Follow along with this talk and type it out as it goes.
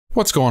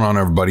What's going on,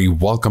 everybody?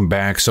 Welcome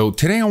back. So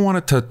today I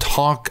wanted to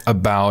talk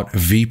about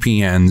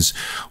VPNs,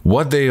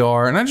 what they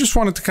are, and I just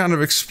wanted to kind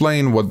of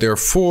explain what they're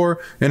for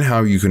and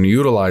how you can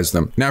utilize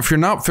them. Now, if you're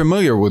not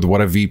familiar with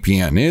what a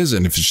VPN is,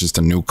 and if it's just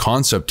a new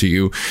concept to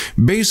you,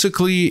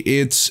 basically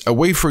it's a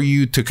way for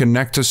you to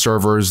connect to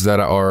servers that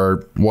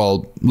are,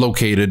 well,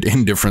 located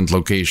in different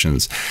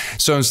locations.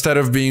 So instead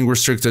of being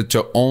restricted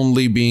to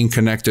only being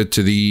connected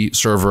to the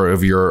server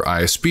of your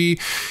ISP,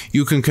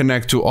 you can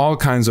connect to all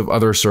kinds of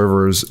other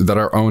servers that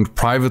are owned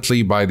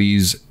privately by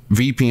these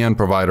VPN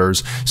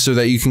providers so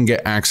that you can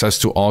get access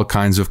to all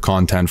kinds of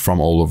content from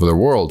all over the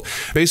world.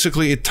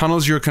 Basically, it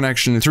tunnels your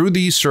connection through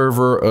the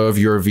server of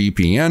your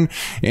VPN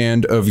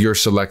and of your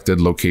selected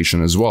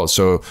location as well.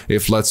 So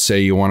if, let's say,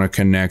 you want to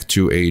connect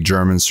to a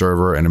German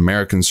server, an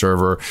American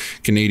server,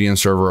 Canadian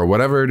server, or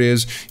whatever it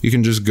is, you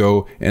can just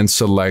go and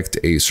select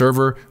a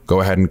server,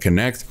 go ahead and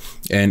connect.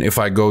 And if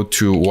I go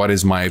to what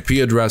is my IP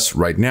address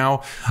right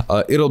now,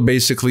 it'll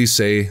basically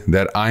say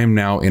that I'm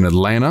now in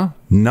Atlanta,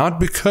 not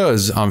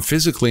because I'm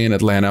physically in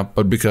Atlanta,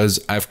 but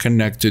because I've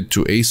connected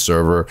to a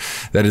server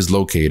that is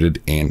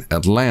located in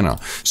Atlanta.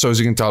 So as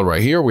you can tell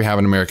right here, we have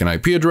an American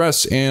IP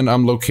address and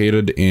I'm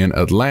located in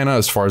Atlanta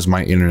as far as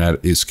my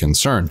internet is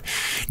concerned.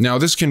 Now,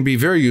 this can be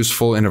very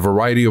useful in a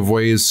variety of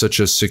ways, such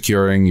as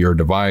securing your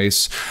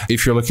device.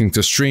 If you're looking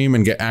to stream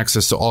and get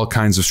access to all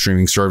kinds of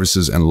streaming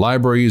services and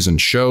libraries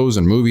and shows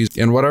and movies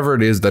and whatever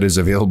it is that is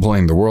available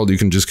in the world, you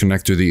can just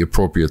connect to the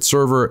appropriate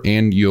server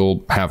and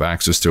you'll have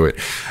access to it.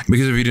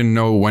 Because if you didn't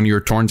know, when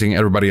you're torrenting,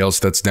 everybody else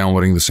that's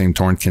downloading the same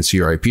torrent can see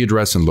your IP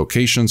address and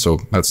location, so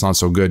that's not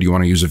so good. You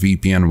want to use a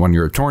VPN when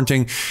you're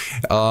torrenting.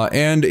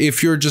 And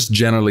if you're just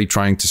generally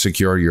trying to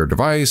secure your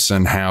device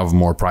and have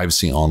more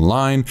privacy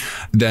online,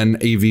 then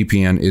a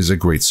VPN is a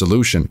great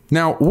solution.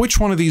 Now, which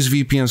one of these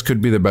VPNs could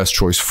be the best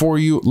choice for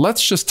you?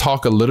 Let's just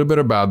talk a little bit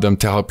about them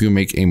to help you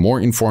make a more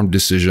informed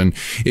decision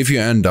if you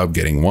end up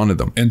getting one of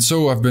them. And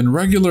so I've been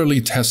regularly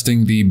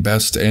testing the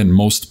best and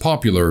most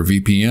popular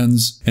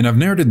VPNs, and I've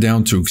narrowed it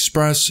down to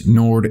Express,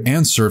 Nord,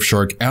 and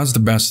Surfshark as the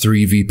best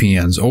 3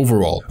 VPNs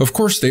overall. Of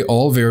course, they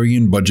all vary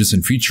in budgets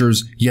and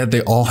features, yet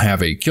they all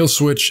have a kill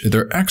switch,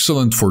 they're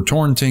excellent for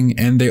torrenting,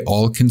 and they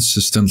all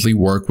consistently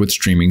work with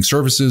streaming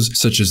services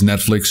such as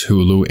Netflix,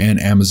 Hulu, and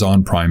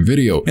Amazon Prime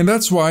Video. And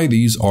that's why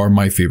these are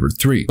my favorite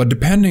 3. But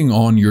depending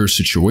on your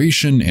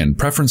situation and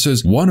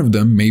preferences, one of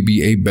them may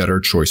be a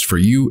better choice for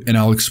you, and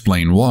I'll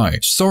explain why.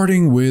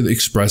 Starting with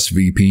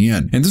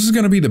ExpressVPN. And this is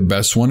going to be the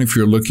best one if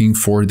you're looking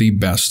for the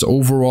best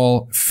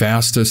overall,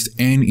 fastest,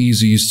 and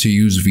easiest to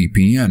use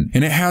VPN,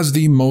 and it has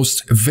the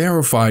most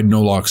verified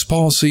no-logs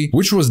policy,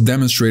 which was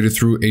demonstrated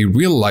through a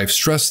real-life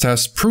stress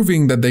test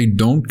proving that they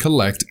don't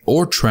collect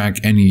or track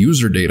any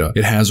user data.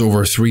 It has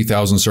over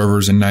 3,000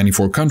 servers in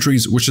 94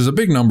 countries, which is a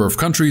big number of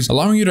countries,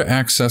 allowing you to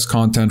access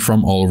content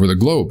from all over the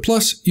globe.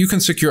 Plus, you can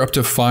secure up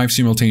to 5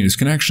 simultaneous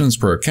connections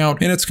per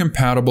account, and it's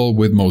compatible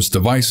with most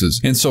devices.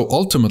 And so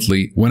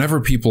ultimately, whenever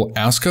people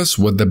ask us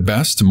what the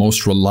best,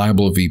 most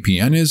reliable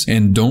VPN is,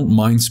 and don't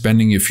mind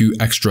spending a few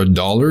extra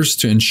dollars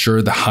to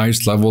ensure the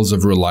highest levels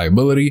of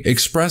reliability,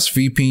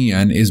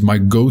 ExpressVPN is my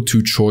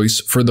go-to choice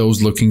for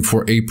those looking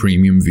for a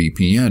premium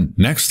VPN.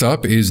 Next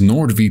up is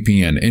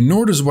NordVPN, and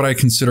Nord is what I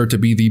consider to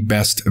be the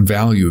best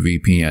value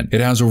VPN.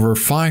 It has over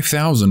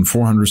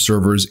 5,400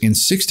 servers in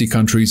 60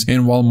 countries,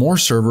 and while more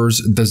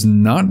servers does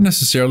not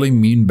necessarily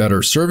mean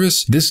better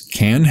service, this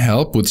can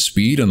help with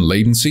speed and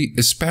latency,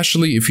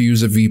 especially if you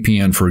use a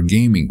VPN for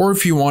gaming, or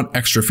if you want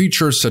extra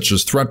features such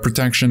as threat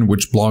protection,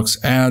 which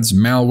blocks ads,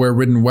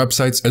 malware-ridden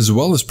websites, as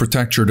well as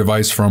protect your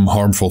device from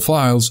harmful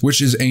files,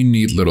 which is a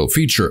neat little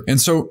feature. And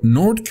so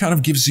Nord kind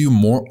of gives you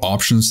more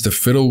options to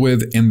fiddle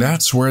with, and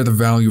that's where the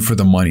value for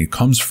the money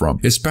comes from,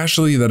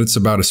 especially that it's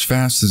about as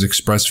fast as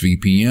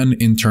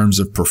ExpressVPN in terms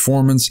of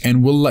performance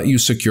and will let you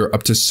secure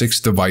up to 6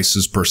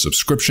 devices per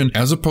subscription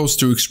as opposed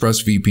to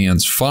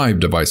ExpressVPN's 5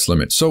 device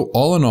limit. So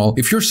all in all,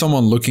 if you're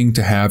someone looking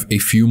to have a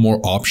few more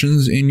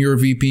options in your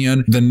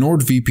VPN, then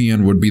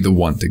NordVPN would be the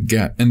one to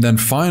get. And then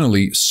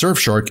finally,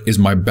 Surfshark is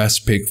my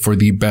best pick for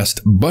the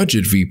best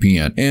budget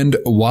VPN. And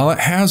while it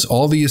has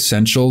all the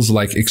essentials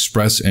like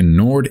Express and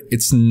Nord,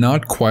 it's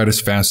not quite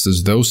as fast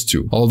as those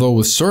two. Although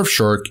with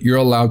Surfshark, you're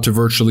allowed to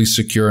virtually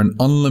secure an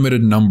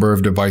unlimited number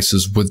of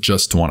devices with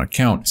just one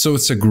account. So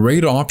it's a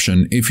great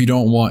option if you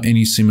don't want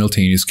any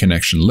simultaneous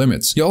connection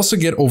limits. You also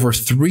get over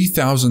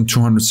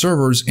 3,200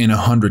 servers in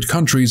 100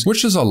 countries,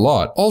 which is a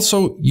lot.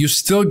 Also, you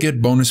still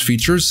get bonus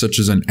features such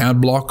as an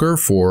ad blocker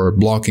for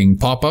blocking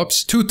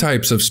pop-ups, 2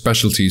 types of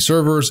specialty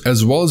servers,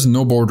 as well as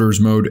no borders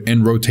mode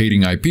and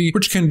rotating IP,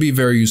 which can be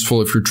very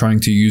useful if you're trying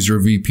to use your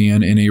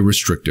VPN in a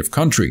restrictive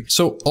country.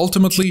 So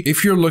ultimately,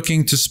 if you're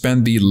looking to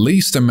spend the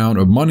least amount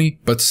of money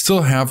but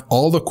still have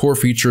all the core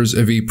features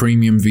of a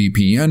premium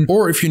VPN,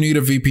 or if you need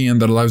a VPN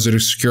that allows you to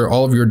secure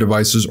all of your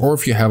devices, or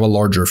if you have a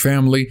larger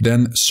family,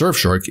 then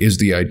Surfshark is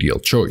the ideal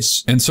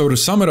choice. And so to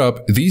sum it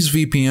up, these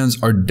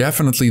VPNs are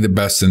definitely the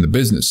best in the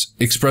business.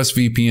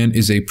 ExpressVPN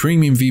is a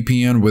premium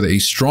VPN with a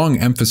strong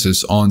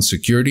emphasis on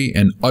security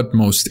and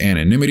utmost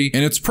anonymity,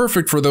 and it's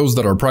perfect for those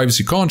that are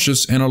privacy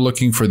conscious and are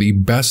looking for for the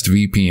best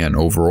VPN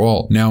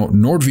overall. Now,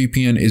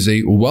 NordVPN is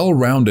a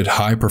well-rounded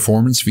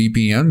high-performance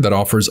VPN that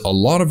offers a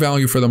lot of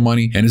value for the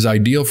money and is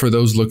ideal for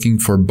those looking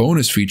for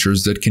bonus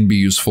features that can be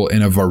useful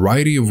in a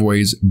variety of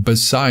ways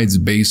besides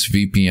base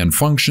VPN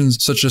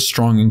functions such as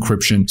strong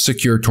encryption,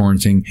 secure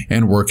torrenting,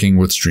 and working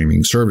with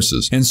streaming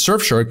services. And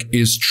Surfshark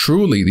is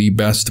truly the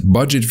best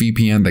budget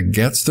VPN that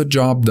gets the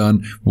job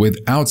done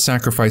without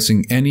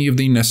sacrificing any of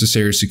the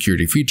necessary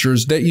security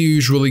features that you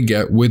usually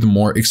get with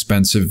more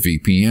expensive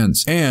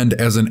VPNs. And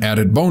as an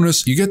added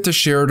bonus, you get to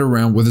share it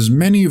around with as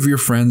many of your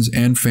friends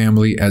and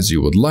family as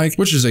you would like,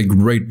 which is a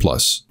great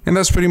plus. And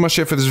that's pretty much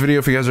it for this video.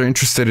 If you guys are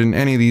interested in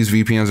any of these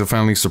VPNs, you'll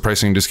find links to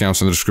pricing and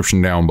discounts in the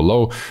description down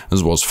below,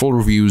 as well as full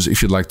reviews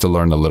if you'd like to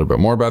learn a little bit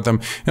more about them.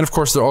 And of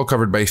course, they're all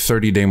covered by a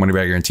 30-day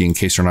money-back guarantee in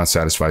case you're not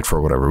satisfied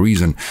for whatever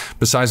reason.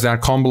 Besides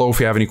that, comment below if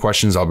you have any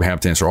questions. I'll be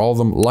happy to answer all of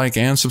them. Like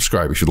and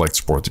subscribe if you'd like to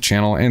support the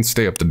channel and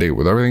stay up to date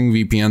with everything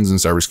VPNs and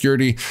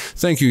cybersecurity.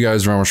 Thank you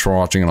guys very much for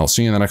watching, and I'll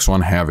see you in the next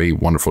one. Have a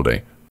wonderful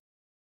day.